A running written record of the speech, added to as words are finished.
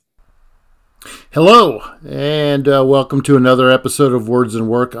Hello, and welcome to another episode of Words and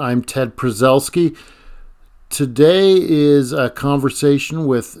Work. I'm Ted Przelski. Today is a conversation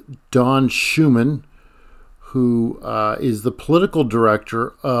with Dawn Schumann, who is the political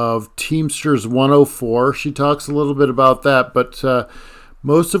director of Teamsters 104. She talks a little bit about that, but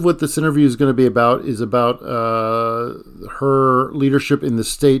most of what this interview is going to be about is about her leadership in the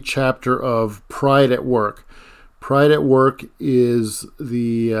state chapter of Pride at Work. Pride at Work is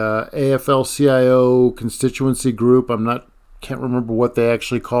the AFL-CIO constituency group. Can't remember what they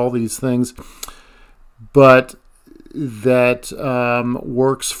actually call these things, but that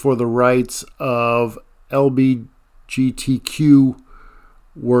works for the rights of LGBTQ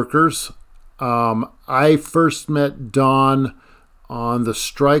workers. I first met Dawn on the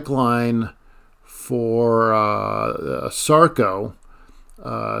strike line for Sarco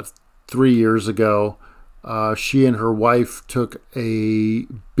 3 years ago. She and her wife took a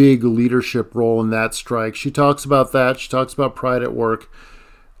big leadership role in that strike. She talks about that. She talks about Pride at Work.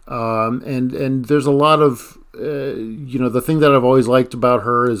 And there's a lot of, the thing that I've always liked about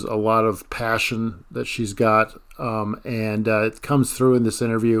her is a lot of passion that she's got. And it comes through in this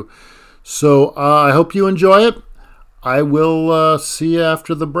interview. So I hope you enjoy it. I will see you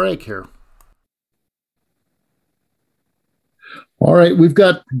after the break here. All right, we've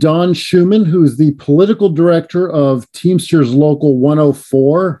got Dawn Schumann, who's the political director of Teamsters Local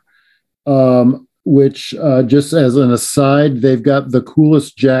 104, which, just as an aside, they've got the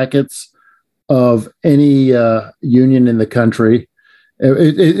coolest jackets of any union in the country.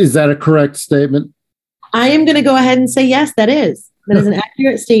 Is that a correct statement? I am going to go ahead and say yes, that is. That is an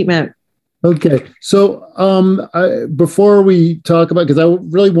accurate statement. Okay, so before we talk about, because I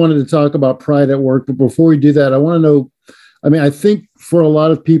really wanted to talk about Pride at Work, but before we do that, I want to know, I think for a lot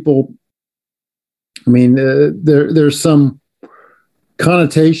of people, there's some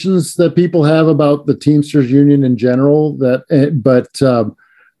connotations that people have about the Teamsters Union in general. But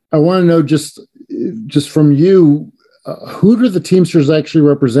I want to know just from you, who do the Teamsters actually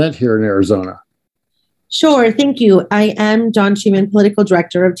represent here in Arizona? Sure, thank you. I am Dawn Schumann, political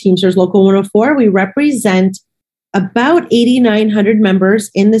director of Teamsters Local 104. We represent about 8,900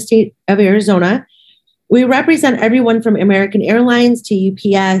 members in the state of Arizona. We represent everyone from American Airlines to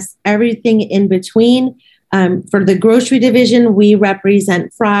UPS, everything in between. For the grocery division, we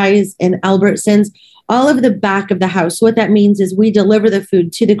represent Fry's and Albertsons, all of the back of the house. So what that means is we deliver the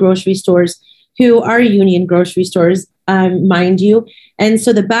food to the grocery stores, who are union grocery stores, mind you. And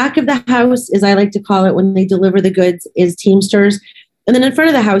so the back of the house, as I like to call it when they deliver the goods, is Teamsters. And then in front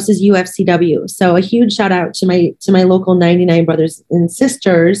of the house is UFCW. So a huge shout out to my local 99 brothers and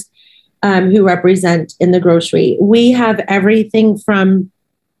sisters who represent in the grocery. We have everything from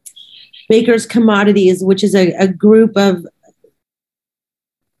Baker's Commodities, which is a group of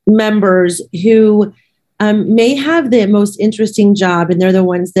members who may have the most interesting job, and they're the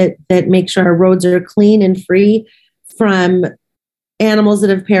ones that make sure our roads are clean and free from animals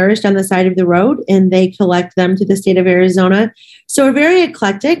that have perished on the side of the road, and they collect them to the state of Arizona. So we're very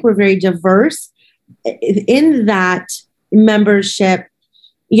eclectic, we're very diverse. In that membership,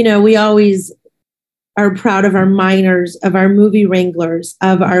 we always are proud of our miners, of our movie wranglers,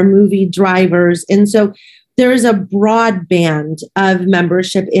 of our movie drivers. And so there is a broad band of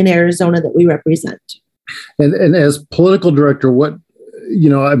membership in Arizona that we represent. And as political director,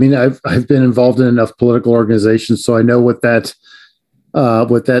 I've been involved in enough political organizations, so I know what that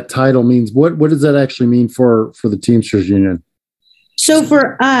title means. What does that actually mean for the Teamsters Union? So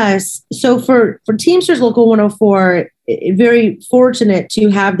for us, for Teamsters Local 104, very fortunate to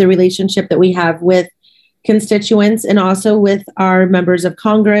have the relationship that we have with constituents and also with our members of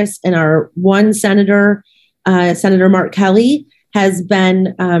Congress. And our one senator, Senator Mark Kelly, has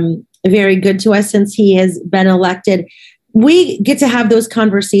been very good to us since he has been elected. We get to have those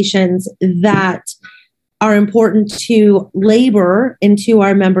conversations that are important to labor and to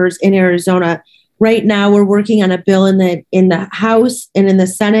our members in Arizona. Right now, we're working on a bill in the House and in the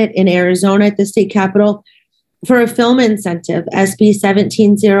Senate in Arizona at the state capitol for a film incentive, SB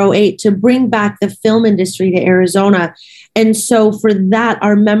 1708, to bring back the film industry to Arizona. And so for that,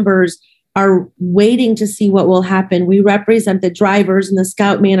 our members are waiting to see what will happen. We represent the drivers and the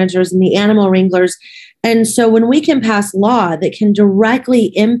scout managers and the animal wranglers. And so when we can pass law that can directly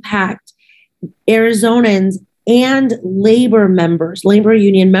impact Arizonans and labor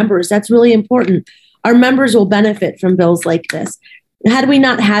union members, that's really important. Our members will benefit from bills like this. Had we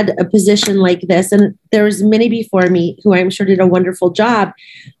not had a position like this, and there's many before me who I'm sure did a wonderful job,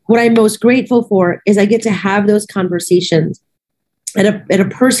 what I'm most grateful for is I get to have those conversations at a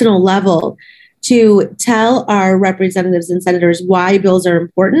personal level to tell our representatives and senators why bills are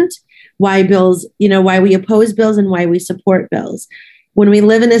important, why bills, why we oppose bills and why we support bills. When we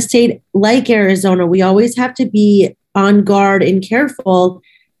live in a state like Arizona, we always have to be on guard and careful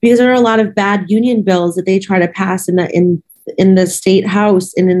because there are a lot of bad union bills that they try to pass in the state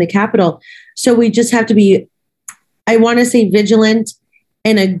house and in the Capitol. So we just have to be, I want to say, vigilant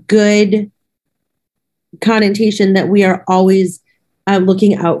and a good connotation that we are always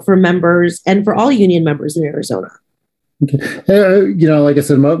looking out for members and for all union members in Arizona. Okay. Like I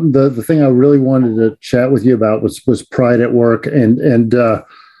said, the thing I really wanted to chat with you about was Pride at Work, and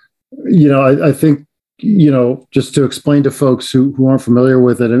I think just to explain to folks who aren't familiar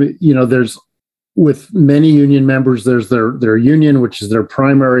with it. I mean, there's with many union members, there's their union, which is their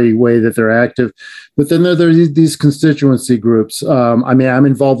primary way that they're active, but then there are these constituency groups. I'm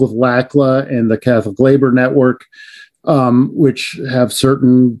involved with LACLA and the Catholic Labor Network, which have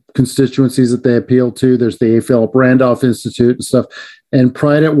certain constituencies that they appeal to. There's the A. Philip Randolph Institute and stuff. And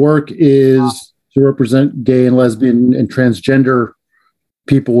Pride at Work is to represent gay and lesbian and transgender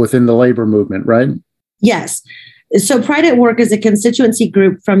people within the labor movement, right? Yes. So Pride at Work is a constituency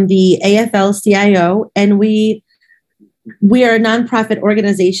group from the AFL-CIO, and we are a nonprofit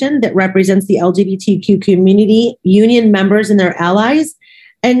organization that represents the LGBTQ community, union members and their allies.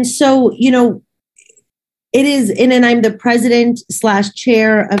 And so, it is, and I'm the president /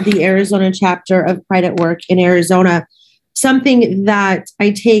 chair of the Arizona chapter of Pride at Work in Arizona, something that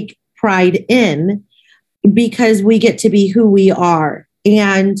I take pride in because we get to be who we are.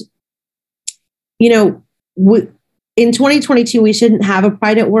 And, in 2022, we shouldn't have a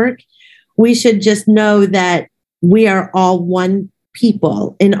Pride at Work. We should just know that we are all one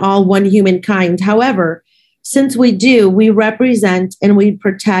people and all one humankind. However, since we do, we represent and we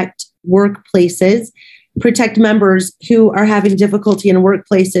protect workplaces, protect members who are having difficulty in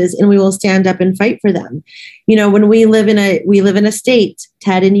workplaces, and we will stand up and fight for them. When we live in a state,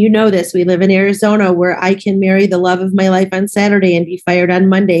 Ted, and this, we live in Arizona, where I can marry the love of my life on Saturday and be fired on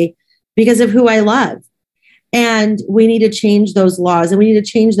Monday because of who I love. And we need to change those laws, and we need to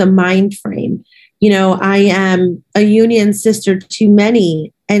change the mind frame. I am a union sister to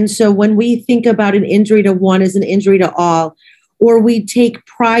many. And so when we think about an injury to one is an injury to all, or we take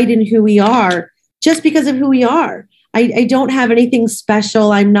pride in who we are just because of who we are. I don't have anything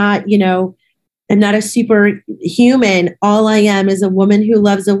special. I'm not a superhuman. All I am is a woman who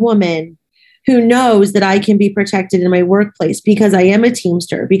loves a woman, who knows that I can be protected in my workplace because I am a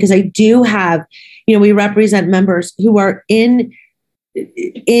Teamster, because I do have, we represent members who are in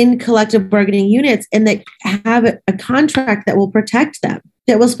collective bargaining units and that have a contract that will protect them,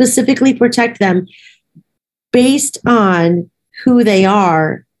 that will specifically protect them based on who they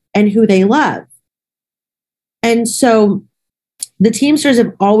are and who they love. And so the Teamsters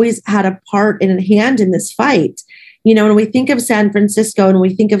have always had a part and a hand in this fight. When we think of San Francisco, and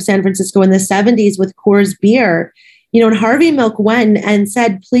we think of San Francisco in the 70s with Coors beer, and Harvey Milk went and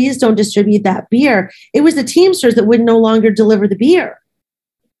said, please don't distribute that beer. It was the Teamsters that would no longer deliver the beer.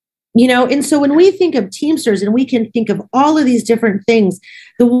 And so when we think of Teamsters, and we can think of all of these different things,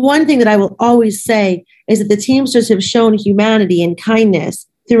 the one thing that I will always say is that the Teamsters have shown humanity and kindness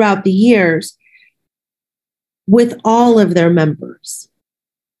throughout the years with all of their members.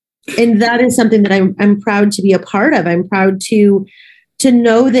 And that is something that I'm proud to be a part of. I'm proud to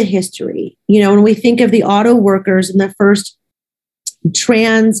know the history. When we think of the auto workers and the first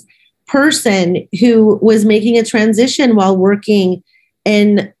trans person who was making a transition while working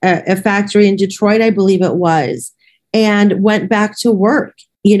in a factory in Detroit, I believe it was, and went back to work,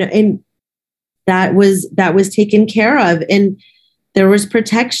 and that was taken care of, and there was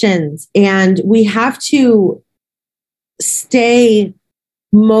protections, and we have to stay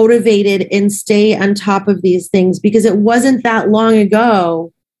motivated and stay on top of these things, because it wasn't that long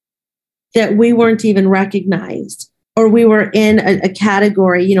ago that we weren't even recognized, or we were in a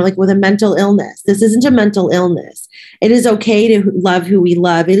category, like with a mental illness. This isn't a mental illness. It is okay to love who we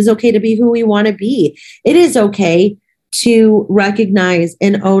love. It is okay to be who we want to be. It is okay to recognize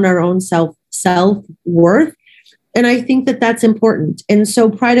and own our own self-worth. And I think that that's important. And so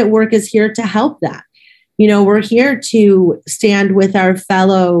Pride at Work is here to help that. We're here to stand with our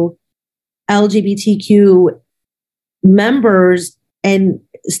fellow LGBTQ members and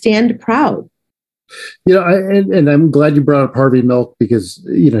stand proud. And I'm glad you brought up Harvey Milk, because,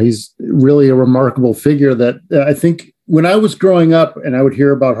 he's really a remarkable figure that I think when I was growing up and I would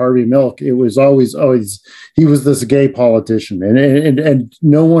hear about Harvey Milk, it was always he was this gay politician, and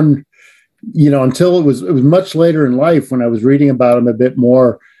no one, until it was much later in life when I was reading about him a bit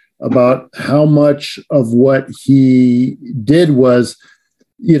more, about how much of what he did was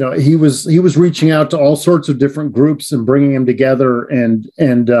he was reaching out to all sorts of different groups and bringing them together, and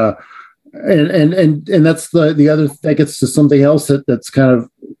that's the other, that gets to something else that's kind of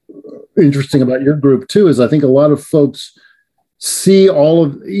interesting about your group too, is I think a lot of folks see all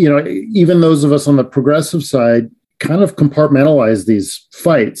of, even those of us on the progressive side kind of compartmentalize these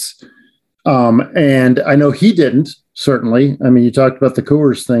fights. And I know he didn't, certainly. I mean, you talked about the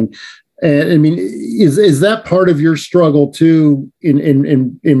Coors thing. And I mean, is that part of your struggle too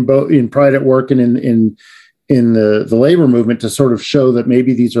in Pride at Work and in the labor movement, to sort of show that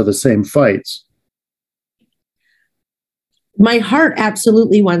maybe these are the same fights? My heart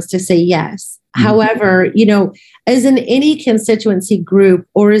absolutely wants to say yes. Mm-hmm. However, as in any constituency group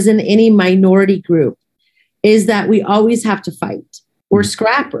or as in any minority group, is that we always have to fight. We're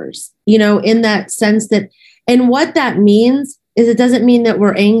scrappers, in that sense that, and what that means is it doesn't mean that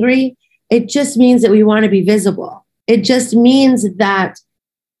we're angry. It just means that we want to be visible. It just means that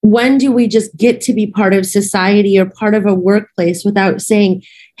when do we just get to be part of society or part of a workplace without saying,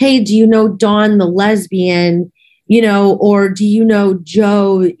 hey, do you know Dawn the lesbian, or do you know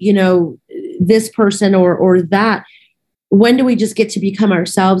Joe, this person or that? When do we just get to become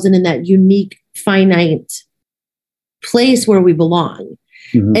ourselves and in that unique, finite place where we belong?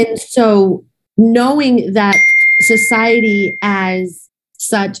 Mm-hmm. And so knowing that society as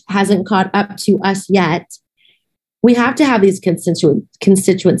such hasn't caught up to us yet, we have to have these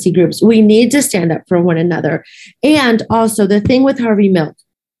constituency groups. We need to stand up for one another. And also the thing with Harvey Milk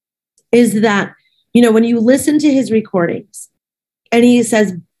is that, when you listen to his recordings and he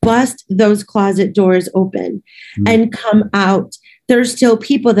says, bust those closet doors open and come out, there's still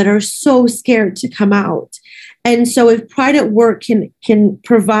people that are so scared to come out. And so if Pride at Work can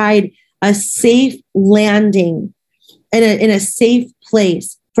provide a safe landing in a safe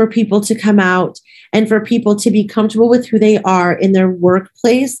place for people to come out and for people to be comfortable with who they are in their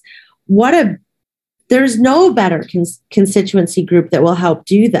workplace, there's no better constituency group that will help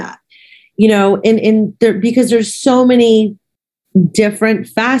do that. Because there's so many different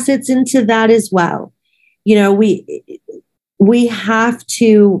facets into that as well. We have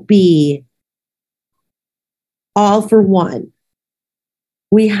to be all for one.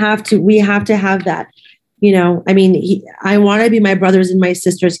 We have to have that. I want to be my brothers and my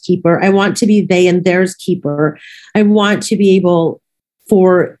sisters' keeper. I want to be they and theirs keeper. I want to be able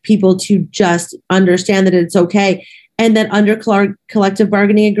for people to just understand that it's okay. And that under collective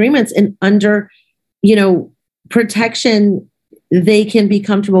bargaining agreements and under, protection, they can be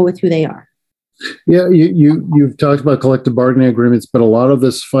comfortable with who they are. Yeah, you've talked about collective bargaining agreements, but a lot of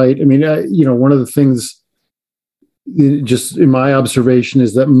this fight, one of the things, just in my observation,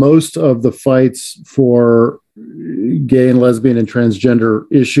 is that most of the fights for gay and lesbian and transgender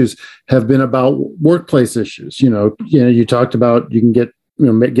issues have been about workplace issues. You talked about you can get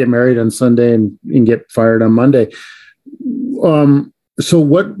married on Sunday and get fired on Monday. So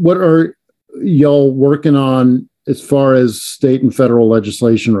what are y'all working on as far as state and federal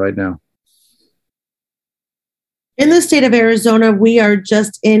legislation right now? In the state of Arizona, we are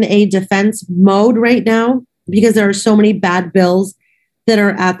just in a defense mode right now because there are so many bad bills that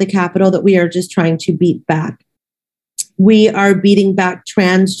are at the Capitol that we are just trying to beat back. We are beating back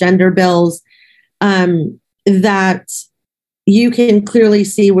transgender bills that you can clearly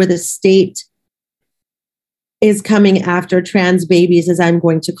see where the state is coming after trans babies, as I'm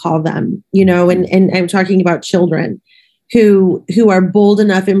going to call them, and I'm talking about children who are bold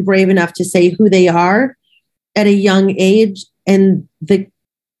enough and brave enough to say who they are at a young age. And the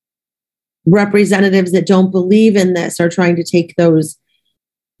representatives that don't believe in this are trying to take those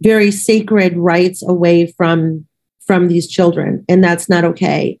very sacred rights away from these children. And that's not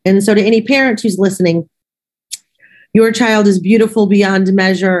okay. And so to any parent who's listening, your child is beautiful beyond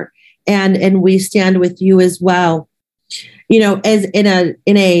measure. And we stand with you as well. As in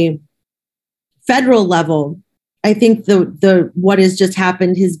a federal level, I think the what has just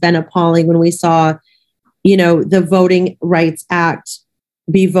happened has been appalling when we saw, the Voting Rights Act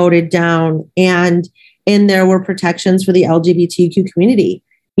be voted down, and there were protections for the LGBTQ community.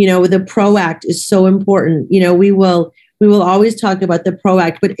 The PRO Act is so important. We will always talk about the PRO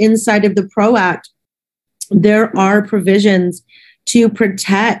Act, but inside of the PRO Act, there are provisions to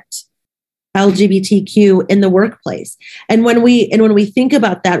protect LGBTQ in the workplace. And when we think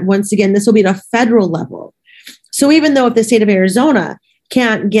about that, once again, this will be at a federal level. So even though if the state of Arizona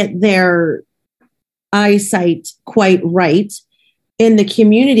can't get their eyesight quite right in the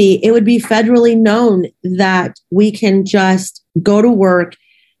community, it would be federally known that we can just go to work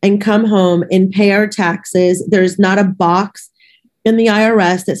and come home and pay our taxes. There's not a box in the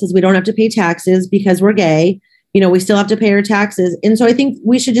IRS that says we don't have to pay taxes because we're gay. We still have to pay our taxes. And so I think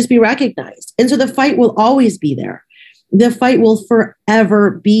we should just be recognized. And so the fight will always be there. The fight will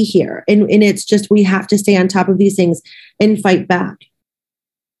forever be here. And it's just, we have to stay on top of these things and fight back.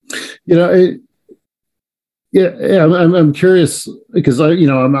 I'm curious because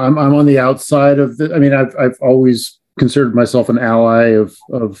I'm on the outside of the. I mean, I've always considered myself an ally of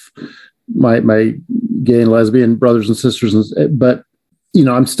my gay and lesbian brothers and sisters, but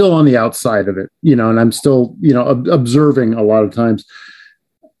I'm still on the outside of it, and I'm still observing a lot of times.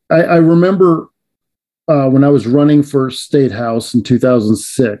 I remember when I was running for State House in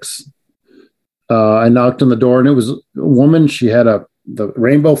 2006, I knocked on the door and it was a woman. She had the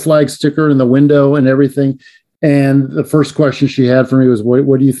rainbow flag sticker in the window and everything. And the first question she had for me was,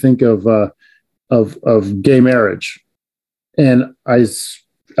 what do you think of gay marriage? And I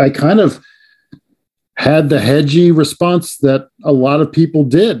kind of had the hedgy response that a lot of people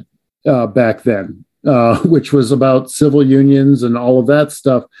did back then, which was about civil unions and all of that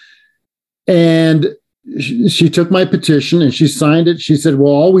stuff. And she took my petition and she signed it. She said,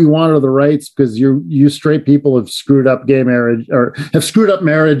 well, all we want are the rights because you straight people have screwed up gay marriage or have screwed up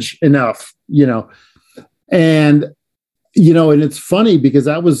marriage enough, And, and it's funny because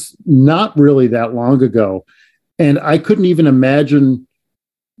that was not really that long ago. And I couldn't even imagine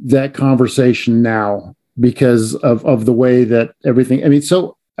that conversation now because of the way that everything, I mean,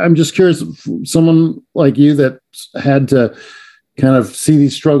 so I'm just curious, someone like you that had to kind of see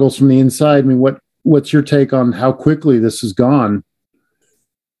these struggles from the inside. I mean, what's your take on how quickly this has gone?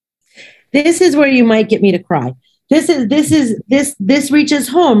 This is where you might get me to cry. This reaches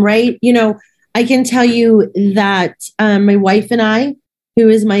home, right? I can tell you that my wife and I, who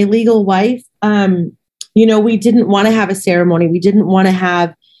is my legal wife, we didn't want to have a ceremony. We didn't want to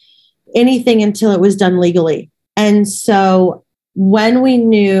have anything until it was done legally. And so when we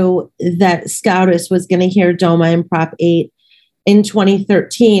knew that SCOTUS was going to hear DOMA and Prop 8 in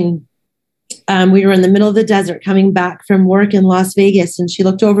 2013, we were in the middle of the desert coming back from work in Las Vegas. And she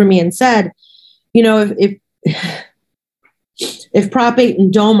looked over me and said, if Prop 8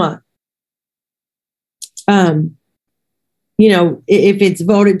 and DOMA, if it's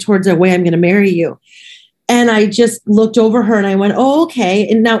voted towards a way, I'm going to marry you. And I just looked over her and I went, oh, okay.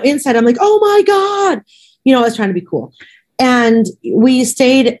 And now inside I'm like, oh my God, I was trying to be cool. And we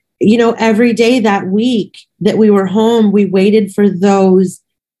stayed, every day that week that we were home, we waited for those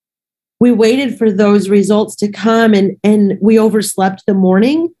results to come, and we overslept the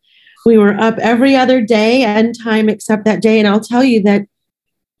morning. We were up every other day and time except that day. And I'll tell you that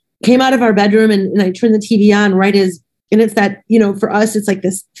came out of our bedroom and I turned the TV on and it's that, for us, it's like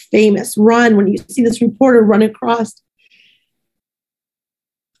this famous run when you see this reporter run across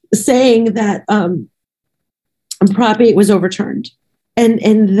saying that Prop 8 was overturned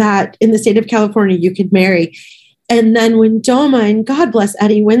and that in the state of California, you could marry. And then when DOMA, and God bless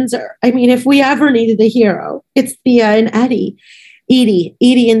Eddie Windsor, I mean, if we ever needed a hero, it's Thea and Edie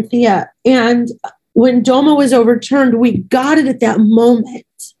and Thea. And when DOMA was overturned, we got it at that moment.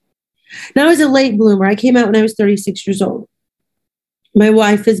 Now, I was a late bloomer. I came out when I was 36 years old. My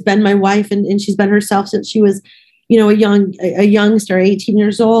wife has been my wife, and she's been herself since she was, a youngster, 18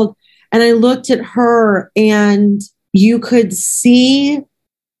 years old. And I looked at her, and you could see,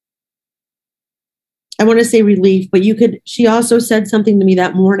 I want to say relief, but she also said something to me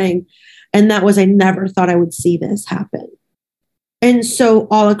that morning, and that was, I never thought I would see this happen. And so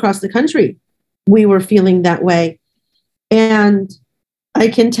all across the country, we were feeling that way. And I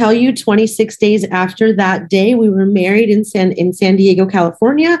can tell you 26 days after that day, we were married in San Diego,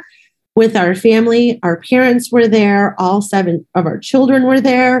 California with our family. Our parents were there. All 7 of our children were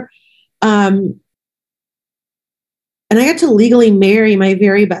there. And I got to legally marry my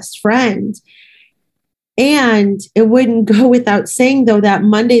very best friend. And it wouldn't go without saying, though, that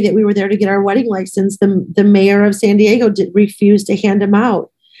Monday that we were there to get our wedding license, the mayor of San Diego refused to hand them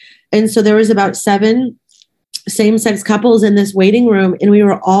out. And so there was about 7 same-sex couples in this waiting room, and we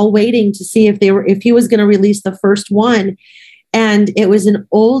were all waiting to see if he was going to release the first one. And it was an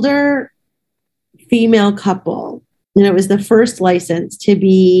older female couple, and it was the first license to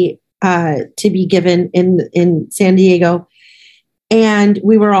be given in San Diego. And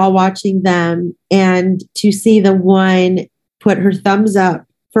we were all watching them, and to see the one put her thumbs up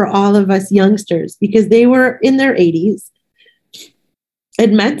for all of us youngsters, because they were in their 80s,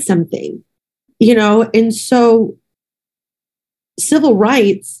 it meant something. And so civil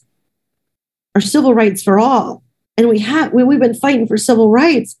rights are civil rights for all. And we've been fighting for civil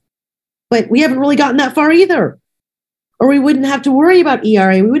rights, but we haven't really gotten that far either. Or we wouldn't have to worry about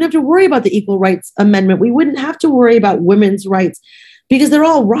ERA. We wouldn't have to worry about the Equal Rights Amendment. We wouldn't have to worry about women's rights because they're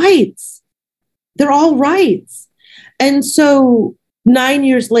all rights. They're all rights. And so 9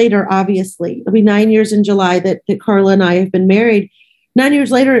 years later, obviously, it'll be 9 years in July that Carla and I have been married. 9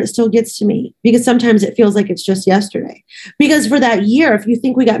 years later, it still gets to me because sometimes it feels like it's just yesterday. Because for that year, if you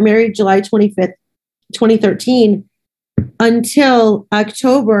think we got married July 25th, 2013, until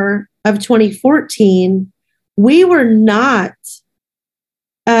October of 2014, we were not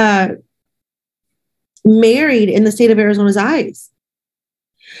married in the state of Arizona's eyes.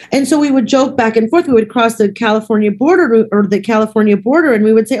 And so we would joke back and forth. We would cross the California border and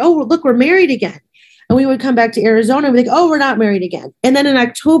we would say, oh, look, we're married again. And we would come back to Arizona and we'd be like, oh, we're not married again. And then in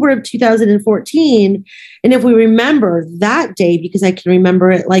October of 2014, and if we remember that day, because I can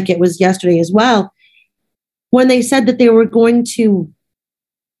remember it like it was yesterday as well, when they said that they were going to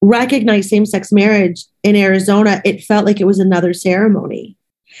recognize same-sex marriage in Arizona, it felt like it was another ceremony.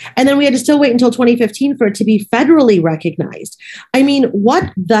 And then we had to still wait until 2015 for it to be federally recognized. I mean,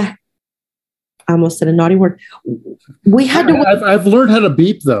 I almost said a naughty word. We had to. I've learned how to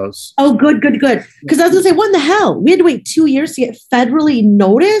beep those. Oh, good. Because I was going to say, what in the hell? We had to wait 2 years to get federally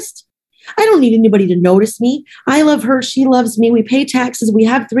noticed. I don't need anybody to notice me. I love her. She loves me. We pay taxes. We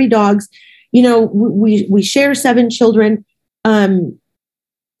have 3 dogs. You know, we share 7 children. I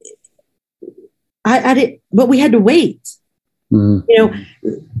did, but we had to wait. You know,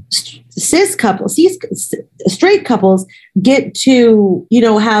 straight couples get to, you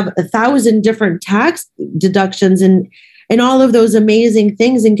know, have 1,000 different tax deductions and all of those amazing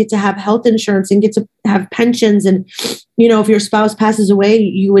things, and get to have health insurance and get to have pensions. And, you know, if your spouse passes away,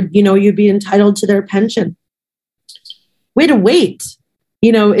 you'd be entitled to their pension. We had to wait,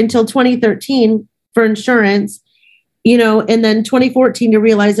 you know, until 2013 for insurance. You know, and then 2014 to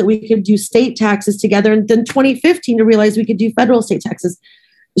realize that we could do state taxes together. And then 2015 to realize we could do federal state taxes.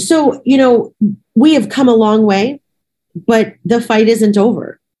 So, you know, we have come a long way, but the fight isn't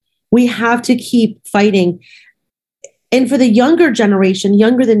over. We have to keep fighting. And for the younger generation,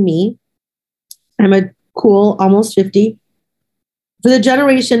 younger than me, I'm a cool, almost 50. For the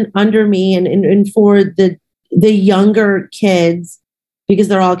generation under me and for the younger kids, because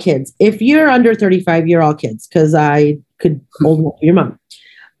they're all kids. If you're under 35, you're all kids, because I could hold your mom.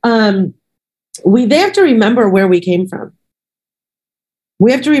 They have to remember where we came from.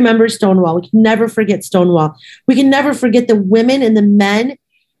 We have to remember Stonewall. We can never forget Stonewall. We can never forget the women and the men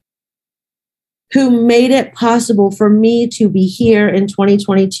who made it possible for me to be here in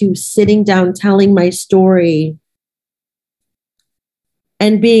 2022, sitting down, telling my story,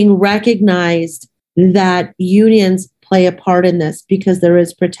 and being recognized that unions play a part in this, because there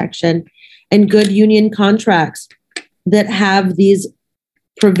is protection and good union contracts that have these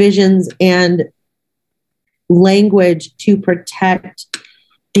provisions and language to protect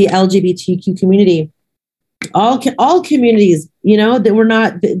the LGBTQ community. All communities, you know,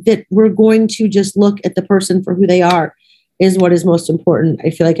 that we're going to just look at the person for who they are is what is most important. I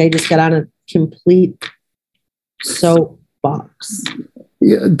feel like I just got on a complete soapbox.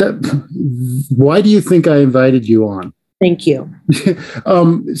 Yeah, why do you think I invited you on? Thank you.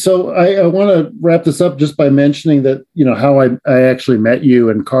 So I want to wrap this up just by mentioning that, you know, how I actually met you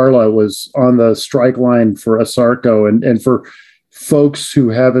and Carla was on the strike line for ASARCO, and for folks who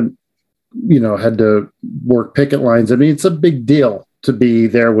haven't, you know, had to work picket lines. I mean, it's a big deal to be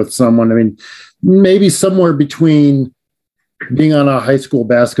there with someone. I mean, maybe somewhere between being on a high school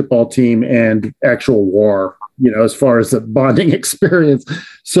basketball team and actual war, you know, as far as the bonding experience.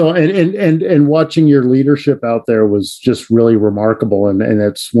 So, and watching your leadership out there was just really remarkable. And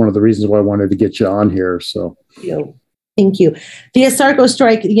that's one of the reasons why I wanted to get you on here. So thank you. The ASARCO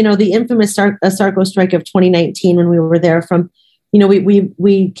strike, you know, the infamous ASARCO strike of 2019, when we were there from, you know,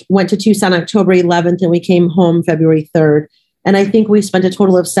 we went to Tucson October 11th and we came home February 3rd. And I think we spent a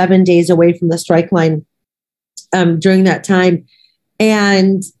total of 7 days away from the strike line during that time.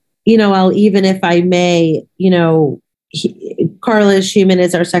 And, you know, even if I may, you know, Carla Schumann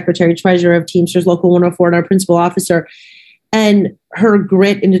is our secretary treasurer of Teamsters Local 104 and our principal officer. And her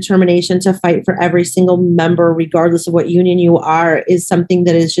grit and determination to fight for every single member, regardless of what union you are, is something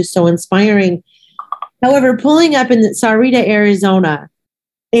that is just so inspiring. However, pulling up in Sahuarita, Arizona,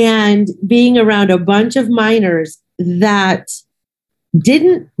 and being around a bunch of miners that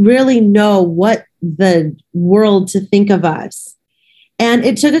didn't really know what the world to think of us. And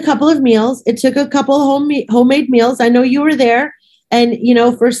it took a couple of meals. It took a couple of homemade meals. I know you were there, and, you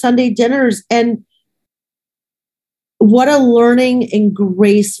know, for Sunday dinners. And what a learning and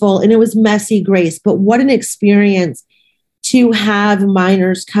graceful, and it was messy grace, but what an experience to have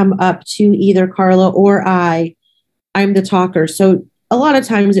miners come up to either Carla or I'm the talker. So a lot of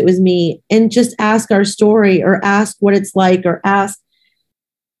times it was me, and just ask our story or ask what it's like or ask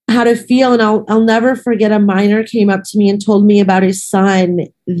how to feel. And I'll never forget, a miner came up to me and told me about his son,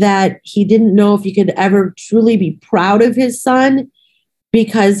 that he didn't know if he could ever truly be proud of his son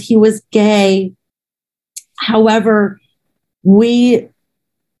because he was gay. However, the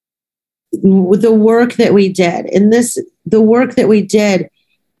work that we did,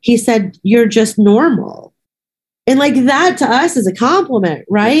 he said, you're just normal. And like, that to us is a compliment,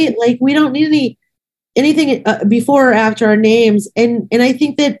 right? Like, we don't need anything before or after our names. And I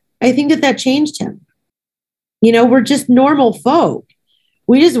think that changed him. We're just normal folk.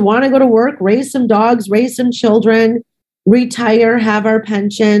 We just want to go to work, raise some dogs, raise some children, retire, have our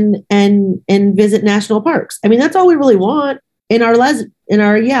pension, and visit national parks. I mean, that's all we really want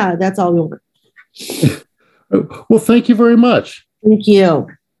that's all we want. Well, thank you very much. Thank you.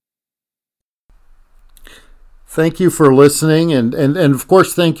 Thank you for listening. And of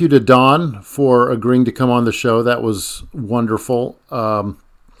course, thank you to Dawn for agreeing to come on the show. That was wonderful. Dawn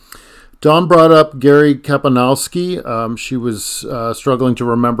brought up Gary Kapanowski. She was struggling to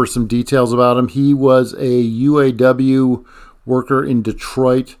remember some details about him. He was a UAW worker in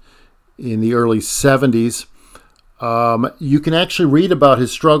Detroit in the early 70s. You can actually read about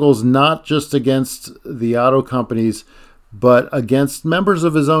his struggles not just against the auto companies, but against members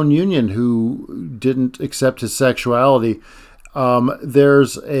of his own union who didn't accept his sexuality.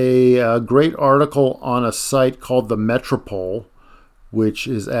 There's a great article on a site called The Metropole, which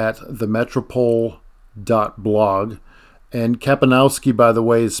is at themetropole.blog. And Kapanowski, by the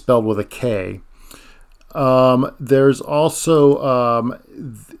way, is spelled with a K. There's also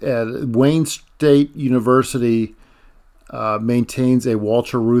at Wayne State University maintains a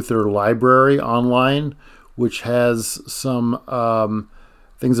Walter Reuther library online, which has some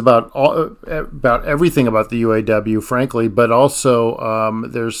things about everything about the UAW, frankly, but also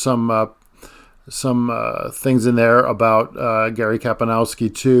there's some things in there about Gary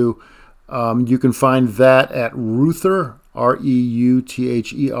Kapanowski too. You can find that at Reuther,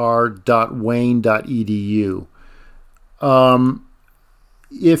 reuther.wayne.edu.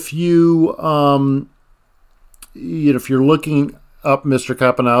 If you're looking up Mr.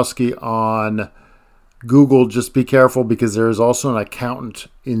 Kapanowski on Google, just be careful because there is also an accountant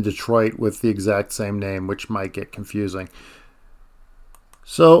in Detroit with the exact same name, which might get confusing.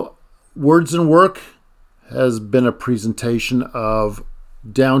 So, Words and Work has been a presentation of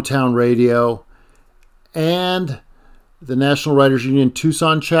Downtown Radio and the National Writers Union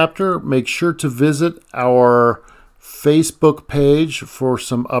Tucson chapter. Make sure to visit our Facebook page for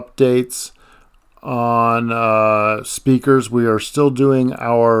some updates on speakers. We are still doing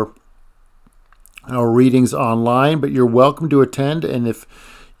our readings online, but you're welcome to attend. And if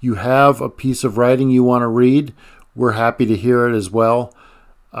you have a piece of writing you want to read, we're happy to hear it as well.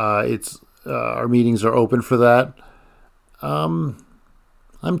 Our meetings are open for that. I'm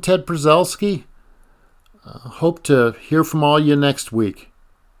Ted Przalski. Hope to hear from all you next week.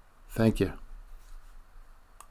 Thank you.